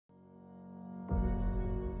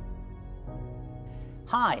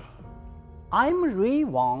Hi, I'm Rui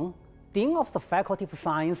Wang, Dean of the Faculty of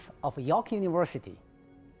Science of York University.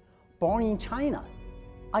 Born in China,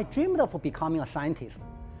 I dreamed of becoming a scientist,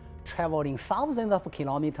 traveling thousands of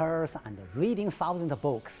kilometers and reading thousands of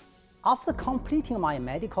books. After completing my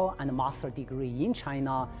medical and master degree in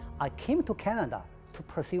China, I came to Canada to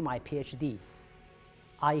pursue my PhD.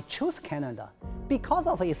 I chose Canada because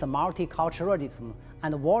of its multiculturalism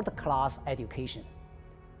and world-class education.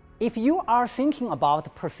 If you are thinking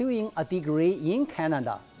about pursuing a degree in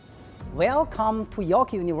Canada, welcome to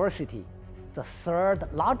York University, the third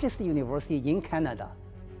largest university in Canada.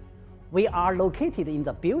 We are located in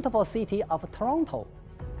the beautiful city of Toronto.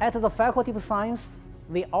 At the Faculty of Science,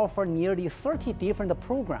 we offer nearly 30 different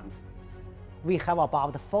programs. We have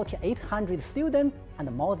about 4,800 students,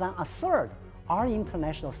 and more than a third are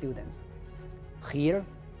international students. Here,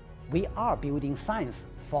 we are building science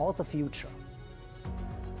for the future.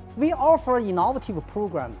 We offer innovative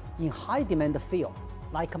programs in high-demand fields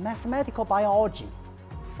like mathematical biology,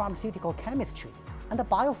 pharmaceutical chemistry, and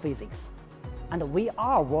biophysics. And we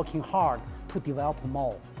are working hard to develop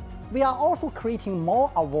more. We are also creating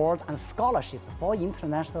more awards and scholarships for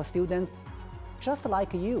international students, just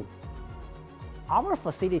like you. Our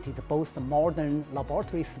facilities boast modern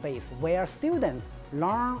laboratory space where students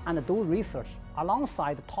learn and do research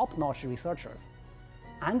alongside top-notch researchers.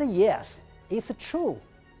 And yes, it's true.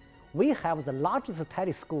 We have the largest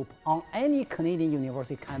telescope on any Canadian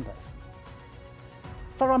university campus.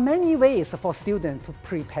 There are many ways for students to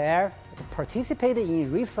prepare to participate in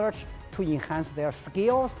research to enhance their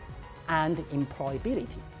skills and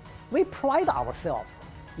employability. We pride ourselves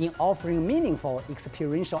in offering meaningful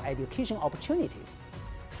experiential education opportunities,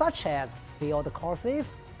 such as field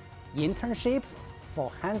courses, internships for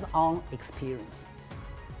hands-on experience.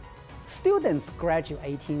 Students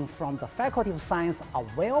graduating from the Faculty of Science are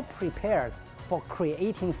well prepared for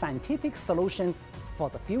creating scientific solutions for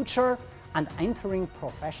the future and entering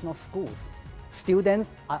professional schools. Students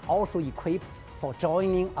are also equipped for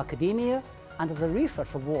joining academia and the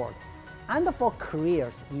research world, and for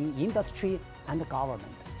careers in industry and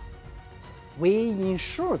government. We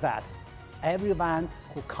ensure that everyone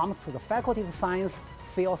who comes to the Faculty of Science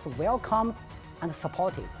feels welcome and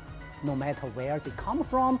supported, no matter where they come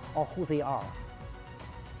from or who they are.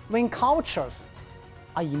 When cultures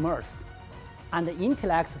are immersed and the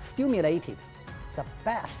intellect stimulated, the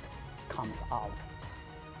best comes out.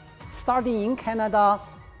 Studying in Canada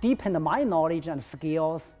deepened my knowledge and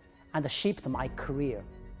skills and shaped my career.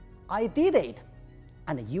 I did it,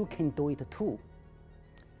 and you can do it too.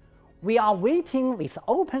 We are waiting with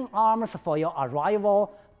open arms for your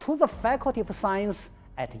arrival to the Faculty of Science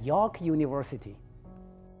at York University.